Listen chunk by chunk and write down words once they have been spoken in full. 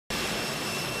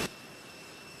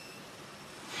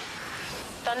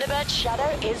Thunderbird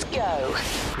Shadow is go.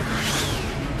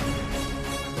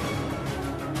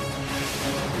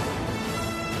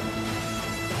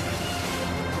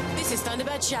 This is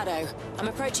Thunderbird Shadow. I'm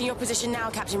approaching your position now,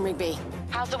 Captain Rigby.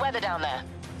 How's the weather down there?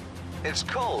 It's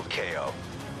cold, Kayo.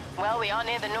 Well, we are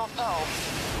near the North Pole.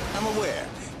 I'm aware.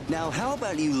 Now, how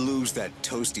about you lose that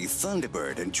toasty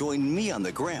Thunderbird and join me on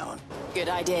the ground? Good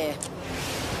idea.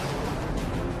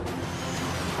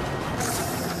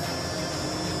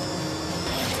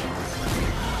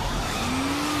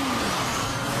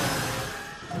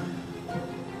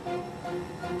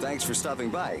 Thanks for stopping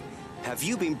by. Have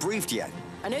you been briefed yet?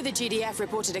 I know the GDF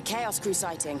reported a Chaos Crew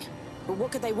sighting, but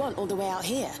what could they want all the way out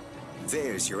here?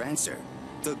 There's your answer.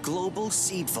 The Global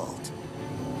Seed Vault.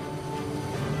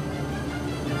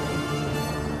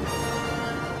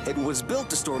 It was built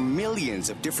to store millions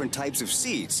of different types of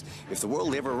seeds. If the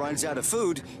world ever runs out of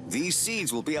food, these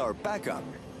seeds will be our backup.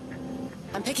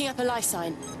 I'm picking up a life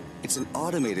sign. It's an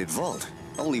automated vault.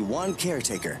 Only one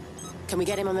caretaker. Can we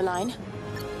get him on the line?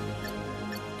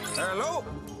 Hello?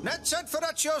 Ned Tedford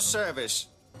at your service.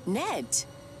 Ned?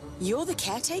 You're the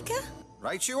caretaker?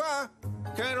 Right you are.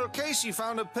 Colonel Casey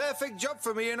found a perfect job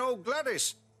for me in old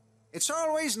Gladys. It's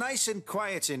always nice and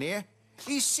quiet in here.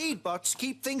 These seed bots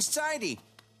keep things tidy.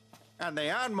 And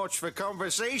they aren't much for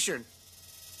conversation.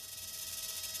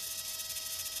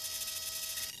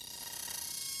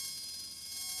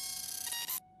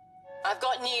 I've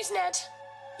got news, Ned.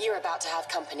 You're about to have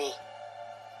company.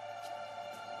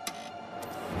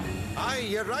 Aye,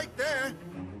 you're right there.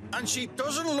 And she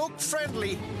doesn't look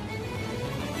friendly.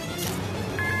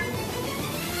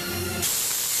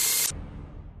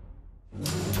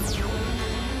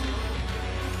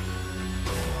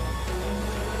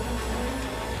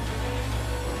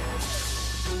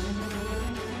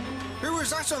 Who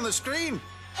was that on the screen?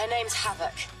 Her name's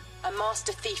Havoc, a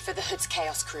master thief for the Hood's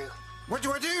Chaos Crew. What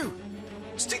do I do?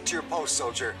 Stick to your post,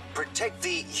 soldier. Protect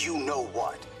the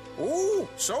you-know-what. Ooh,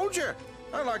 soldier.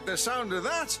 I like the sound of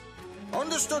that.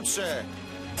 Understood, sir.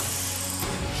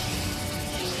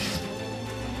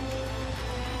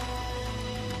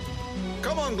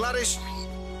 Come on, Gladys.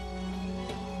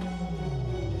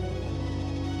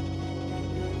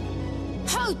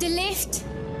 Hold the lift.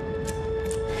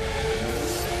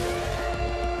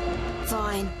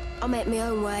 Fine, I'll make my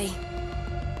own way.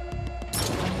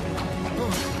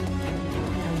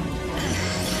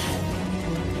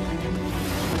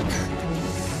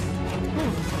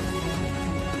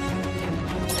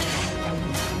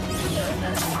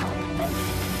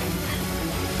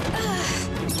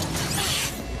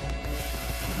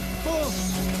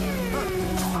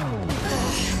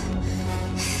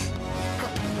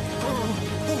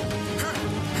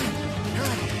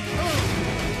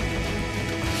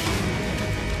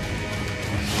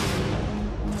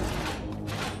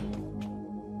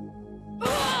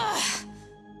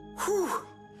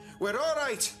 We're all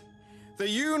right. The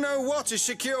you-know-what is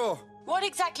secure. What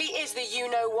exactly is the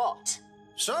you-know-what?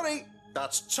 Sorry,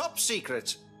 that's top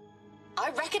secret. I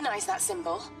recognize that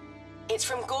symbol. It's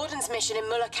from Gordon's mission in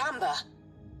Mullakamba.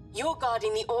 You're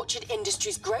guarding the Orchard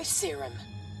Industries growth serum.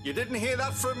 You didn't hear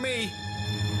that from me.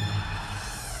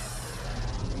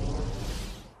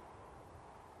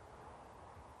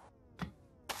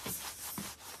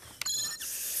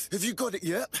 Have you got it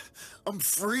yet? I'm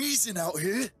freezing out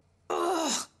here.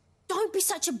 Ugh, don't be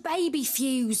such a baby,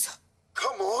 Fuse.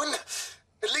 Come on.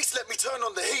 At least let me turn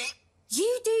on the heat.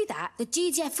 You do that, the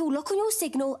GDF will lock on your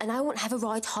signal and I won't have a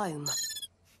ride home.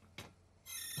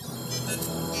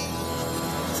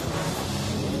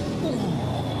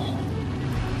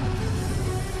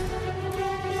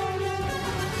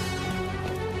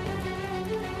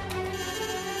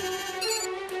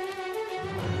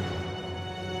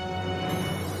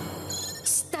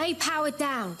 Stay powered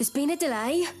down. There's been a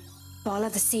delay, but I'll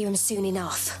have the serum soon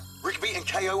enough. Rigby and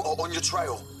Kayo are on your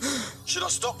trail. Should I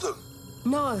stop them?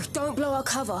 No, don't blow our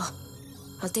cover.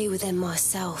 I'll deal with them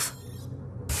myself.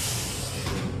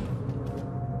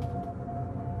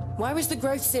 Why was the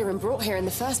growth serum brought here in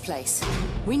the first place?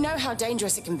 We know how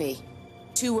dangerous it can be.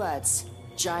 2 words: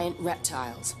 giant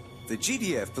reptiles. The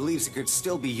GDF believes it could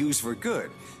still be used for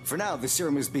good. For now, the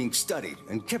serum is being studied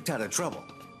and kept out of trouble.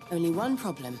 Only one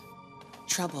problem.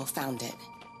 Trouble found it.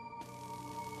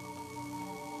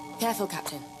 Careful,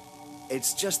 Captain.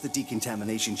 It's just the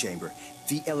decontamination chamber.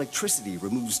 The electricity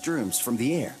removes germs from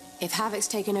the air. If Havoc's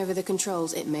taken over the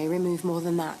controls, it may remove more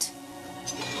than that.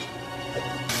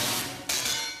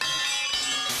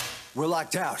 We're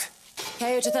locked out.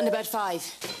 Kayo to Thunderbird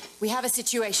 5. We have a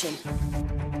situation.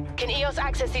 Can EOS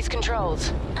access these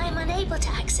controls? I'm unable to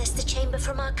access the chamber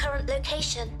from our current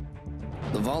location.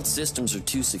 The vault systems are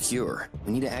too secure.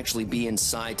 We need to actually be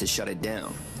inside to shut it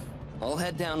down. I'll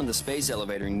head down in the space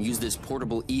elevator and use this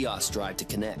portable EOS drive to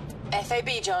connect.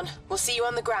 FAB, John. We'll see you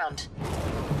on the ground.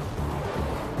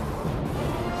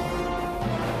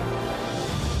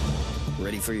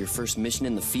 Ready for your first mission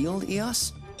in the field,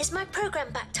 EOS? Is my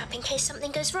program backed up in case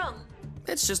something goes wrong?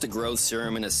 It's just a growth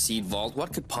serum in a seed vault.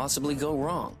 What could possibly go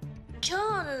wrong?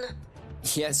 John!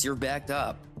 Yes, you're backed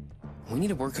up. We need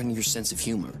to work on your sense of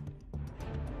humor.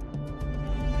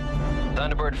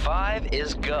 Thunderbird 5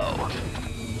 is go.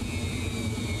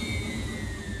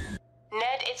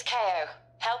 Ned, it's Kayo.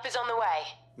 Help is on the way.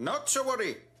 Not to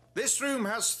worry. This room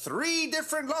has 3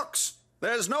 different locks.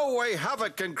 There's no way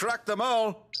Havoc can crack them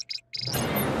all.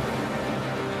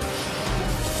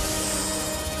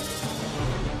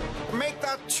 Make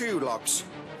that 2 locks.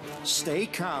 Stay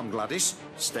calm, Gladys.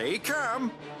 Stay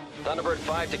calm. Thunderbird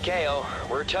 5 to Kayo.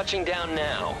 We're touching down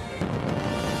now.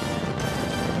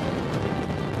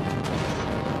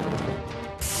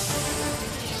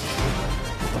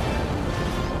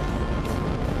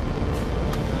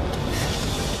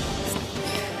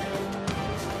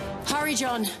 Hurry,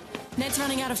 John. Ned's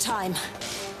running out of time.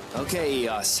 Okay,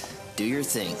 EOS. Do your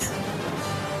thing.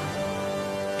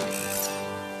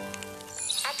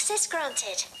 Access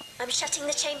granted. I'm shutting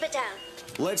the chamber down.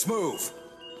 Let's move.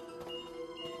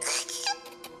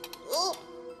 Oh,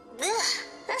 ugh,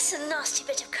 that's a nasty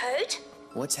bit of code.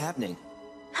 What's happening?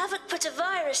 Havoc put a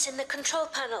virus in the control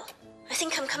panel. I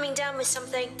think I'm coming down with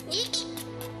something. Eek.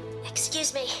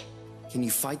 Excuse me. Can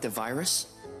you fight the virus?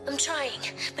 I'm trying,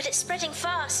 but it's spreading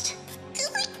fast.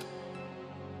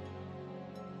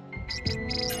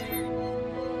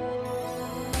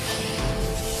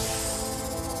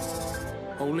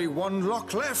 Only 1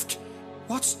 lock left.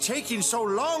 What's taking so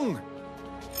long?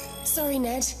 Sorry,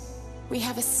 Ned. We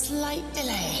have a slight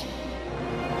delay.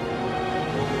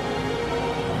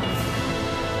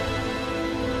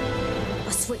 I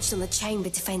switched on the chamber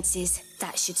defenses.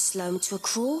 That should slow them to a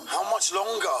crawl. How much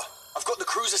longer? I've got the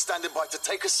cruiser standing by to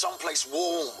take us someplace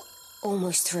warm.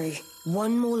 Almost through.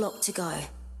 1 more lock to go.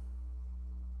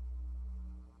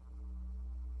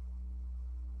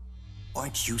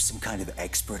 Aren't you some kind of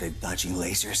expert at dodging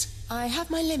lasers? I have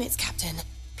my limits, Captain.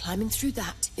 Climbing through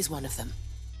that is one of them.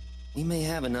 We may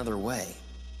have another way.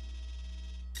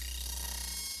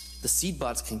 The seed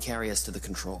bots can carry us to the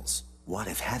controls. What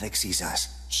if Havoc sees us?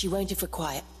 She won't if we're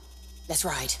quiet. Let's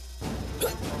ride.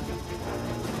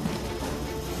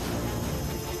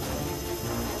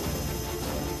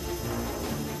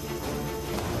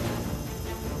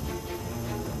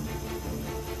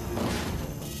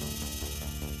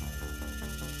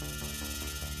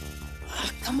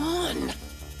 Come on!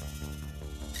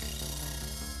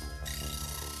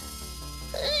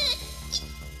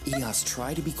 EOS,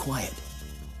 try to be quiet.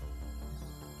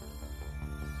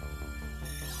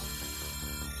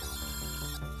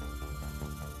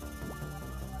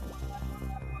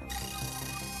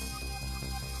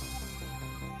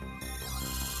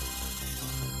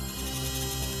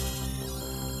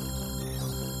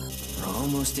 We're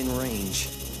almost in range.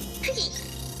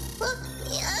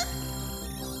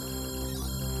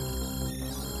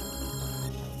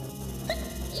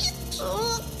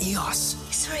 EOS!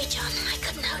 Sorry, John. I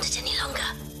couldn't hold it any longer.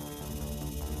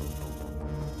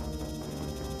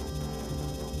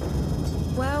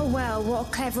 Well, well, what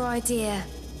a clever idea.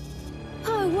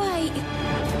 Oh, wait.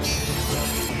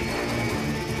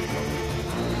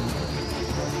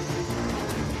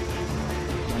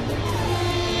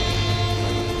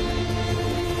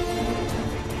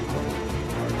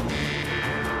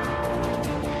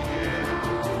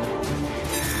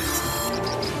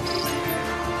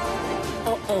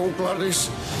 Uh-oh, Gladys.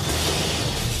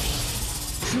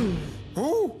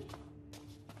 Who?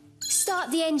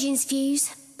 Start the engines,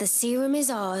 Fuse. The serum is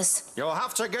ours. You'll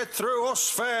have to get through us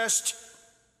first.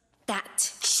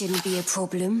 That shouldn't be a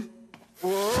problem.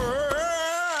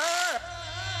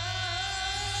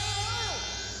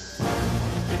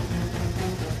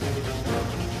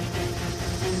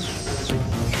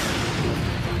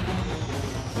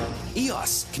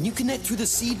 EOS, can you connect through the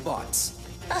seed bots?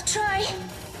 I'll try.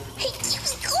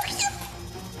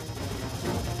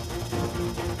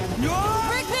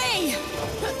 Rigby!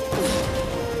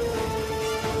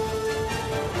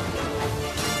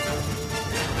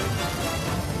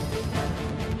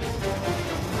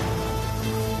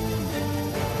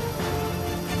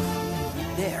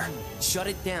 There. Shut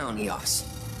it down, EOS.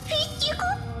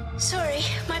 Sorry,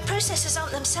 my processors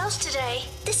aren't themselves today.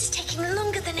 This is taking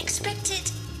longer than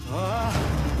expected.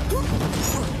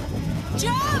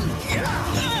 Jump!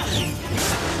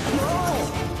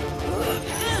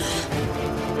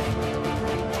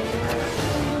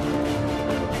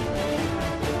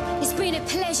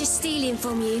 just stealing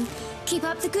from you. Keep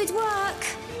up the good work.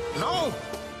 No!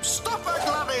 Stop her,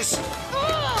 Gladys!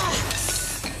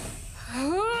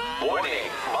 Warning,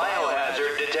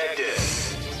 biohazard detected.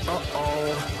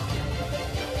 Uh-oh.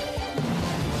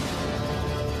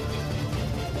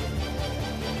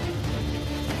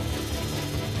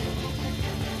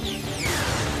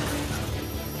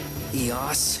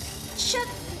 EOS? Shut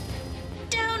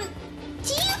down.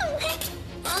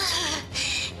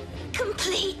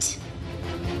 Complete.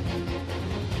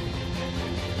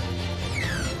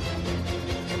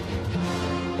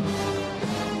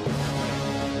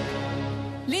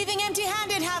 Leaving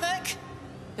empty-handed, Havoc.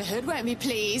 The hood won't be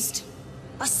pleased.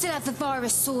 I still have the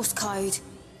virus source code.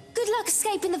 Good luck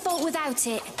escaping the vault without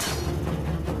it.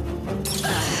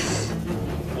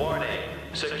 Warning,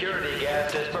 security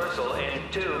gas dispersal in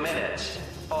 2 minutes.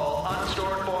 All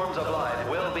unstored forms of life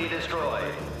will be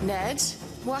destroyed. Ned,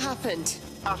 what happened?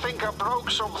 I think I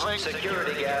broke something.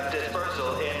 Security gas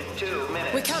dispersal in 2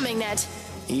 minutes. We're coming, Ned.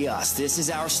 EOS, this is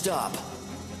our stop.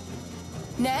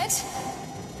 Ned?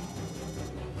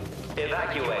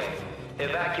 Evacuate.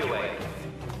 Evacuate.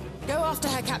 Go after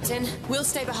her, Captain. We'll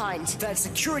stay behind. That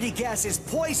security gas is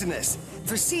poisonous.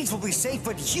 The seeds will be safe,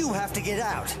 but you have to get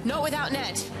out. Not without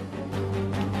Ned.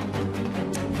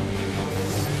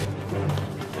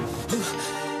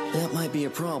 That might be a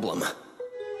problem.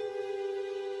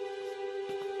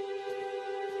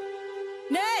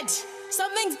 Ned!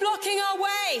 Something's blocking our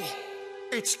way!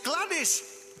 It's Gladys.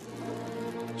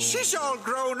 She's all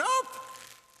grown up.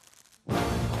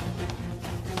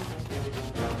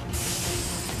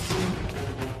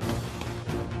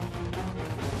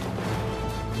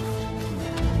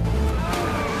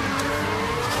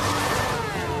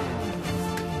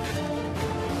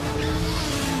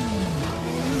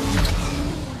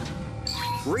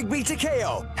 Rigby to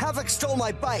Kayo. Havoc stole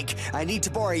my bike. I need to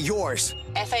borrow yours.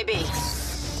 FAB.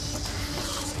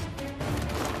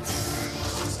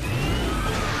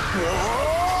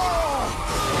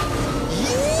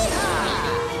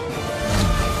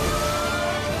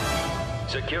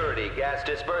 Security gas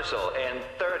dispersal in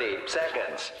 30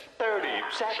 seconds. 30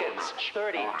 seconds.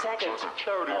 30 seconds.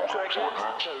 30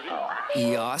 seconds. 30.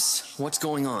 EOS, what's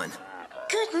going on?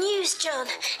 Good news, John.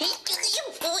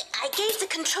 I gave the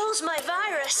controls my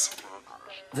virus.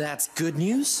 That's good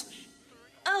news?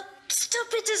 I'll stop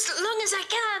it as long as I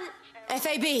can.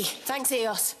 FAB. Thanks,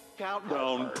 EOS.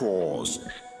 Countdown pause.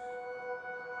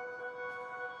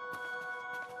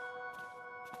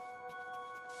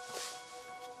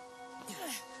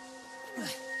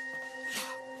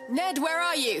 Ned, where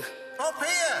are you? Up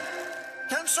here.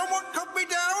 Can someone cut me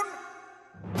down?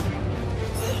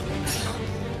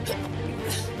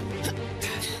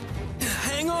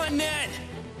 Hang on, Ned!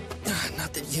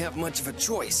 Not that you have much of a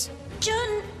choice.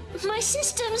 John, my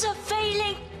systems are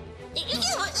failing.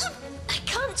 I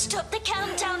can't stop the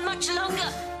countdown much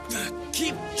longer.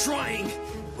 Keep trying.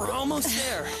 We're almost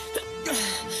there.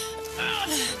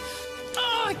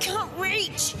 Oh, I can't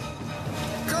reach.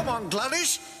 Come on,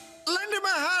 Gladys. Lend him a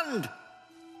hand.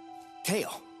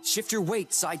 Kayo, shift your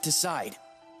weight side to side.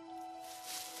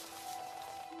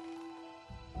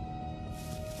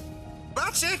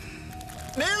 That's it.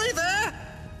 Nearly there.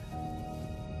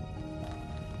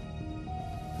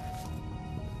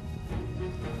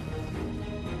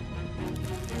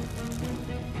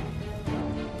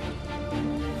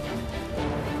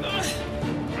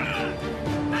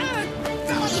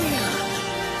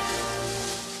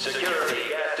 Security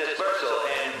gas dispersal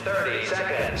in 30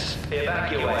 seconds.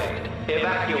 Evacuate.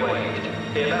 Evacuate.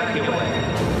 Evacuate.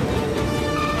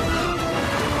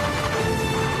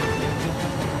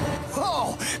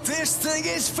 Oh, this thing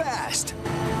is fast.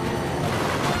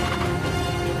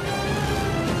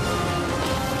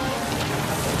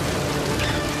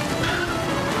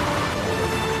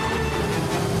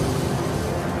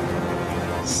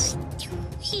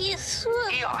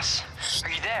 EOS, are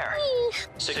you there?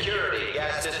 Security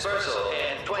gas dispersal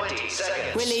in 20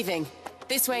 seconds. We're leaving.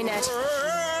 This way, Ned.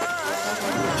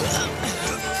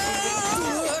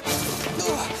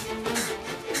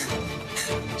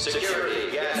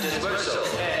 Security gas dispersal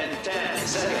in 10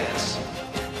 seconds.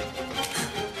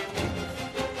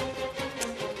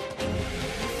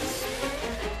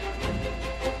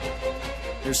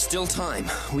 There's still time.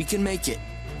 We can make it.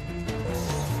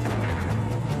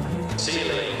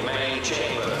 Sealing main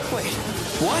chamber. Wait,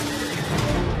 what?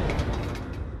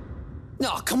 No,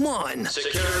 come on.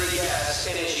 Security gas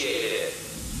initiated.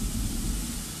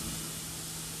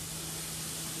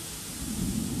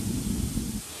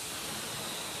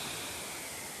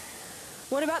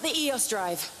 What about the EOS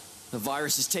drive? The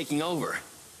virus is taking over.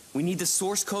 We need the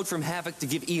source code from Havoc to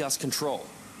give EOS control.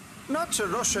 Not to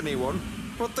rush anyone,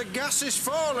 But the gas is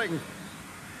falling.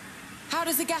 How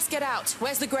does the gas get out?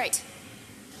 Where's the grate?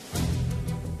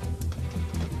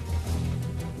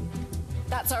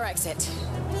 That's our exit.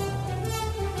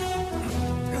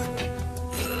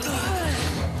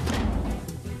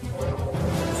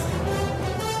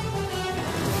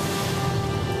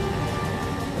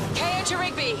 Kayo to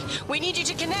Rigby, we need you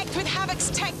to connect with Havoc's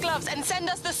tech gloves and send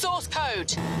us the source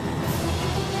code.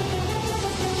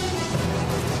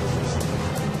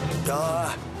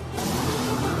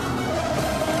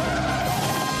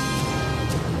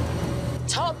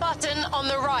 Top button on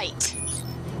the right.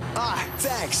 Ah,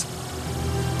 thanks.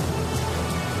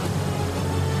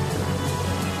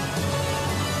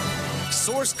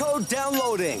 Source code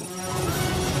downloading.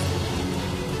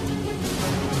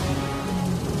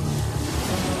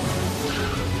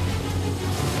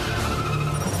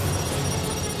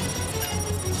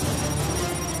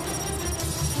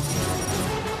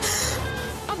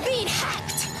 I'm being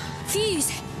hacked.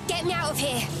 Fuse, get me out of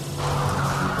here.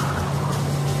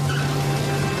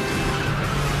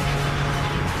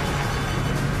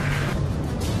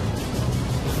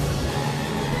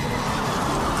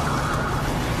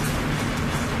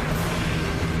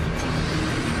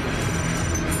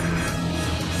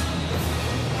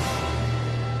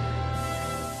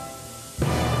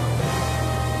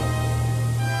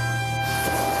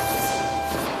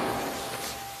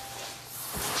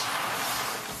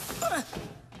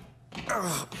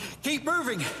 Keep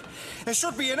moving. There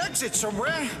should be an exit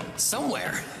somewhere.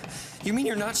 Somewhere? You mean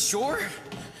you're not sure?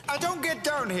 I don't get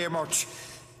down here much.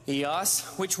 Eos,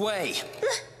 which way?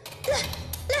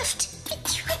 Left.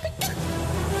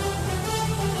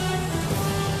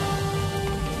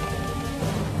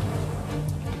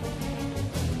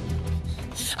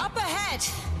 Up ahead!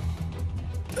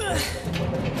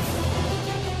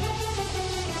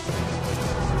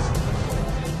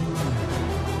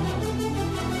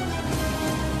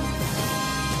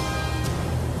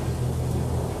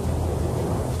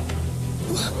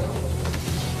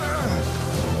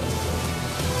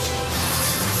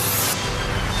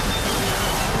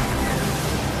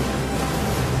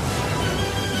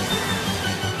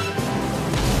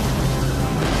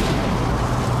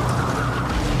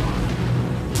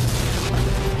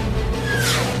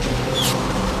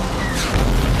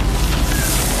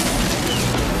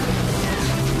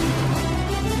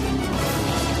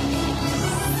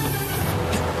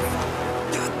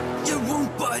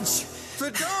 The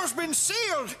door's been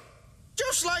sealed,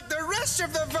 just like the rest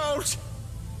of the vault.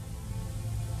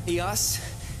 Eos,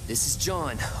 this is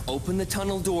John. Open the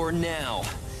tunnel door now.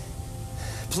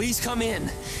 Please come in.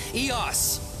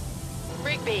 Eos!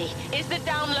 Rigby, is the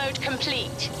download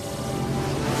complete?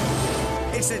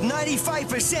 It's at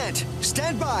 95%.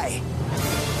 Stand by.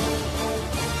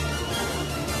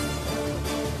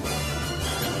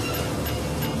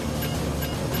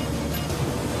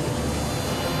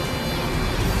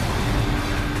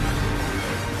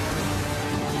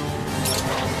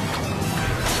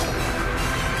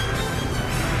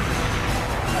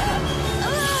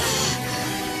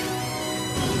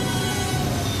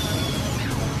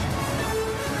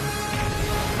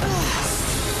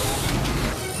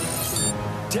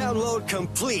 Download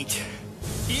complete.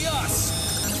 Eos!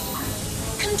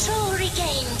 Control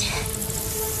regained.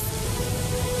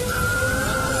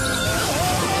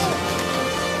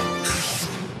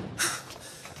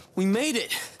 We made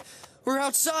it. We're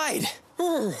outside.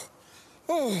 Oh,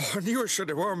 I knew I should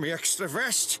have worn my extra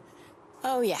vest.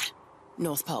 Oh yeah,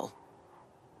 North Pole.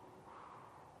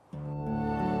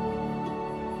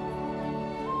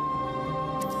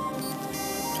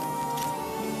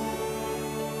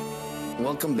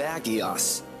 Welcome back,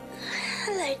 Eos.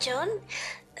 Hello, John.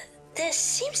 There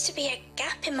seems to be a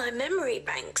gap in my memory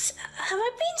banks. Have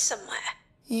I been somewhere?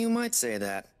 You might say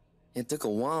that. It took a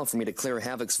while for me to clear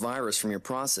Havoc's virus from your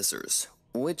processors.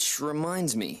 Which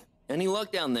reminds me, any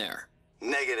luck down there?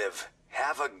 Negative.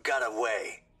 Havoc got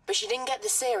away. But she didn't get the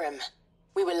serum.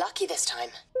 We were lucky this time.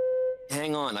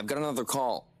 Hang on, I've got another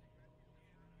call.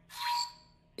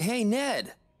 Hey,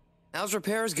 Ned. How's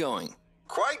repairs going?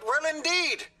 Quite well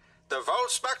indeed. The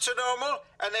vault's back to normal,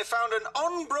 and they found an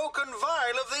unbroken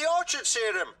vial of the orchard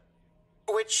serum.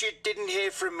 Which you didn't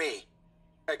hear from me.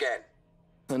 Again.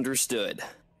 Understood.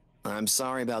 I'm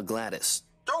sorry about Gladys.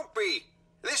 Don't be.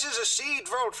 This is a seed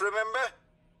vault, remember?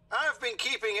 I've been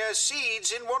keeping her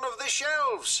seeds in one of the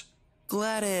shelves.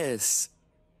 Gladys!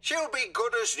 She'll be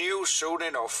good as new soon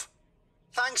enough.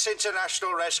 Thanks,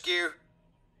 International Rescue.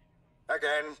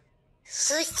 Again.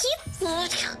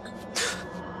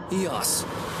 Eos.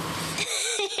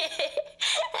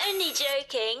 Only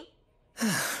joking.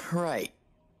 Right.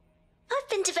 I've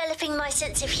been developing my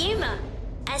sense of humor.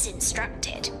 as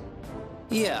instructed.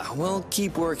 Yeah, we'll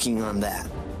keep working on that.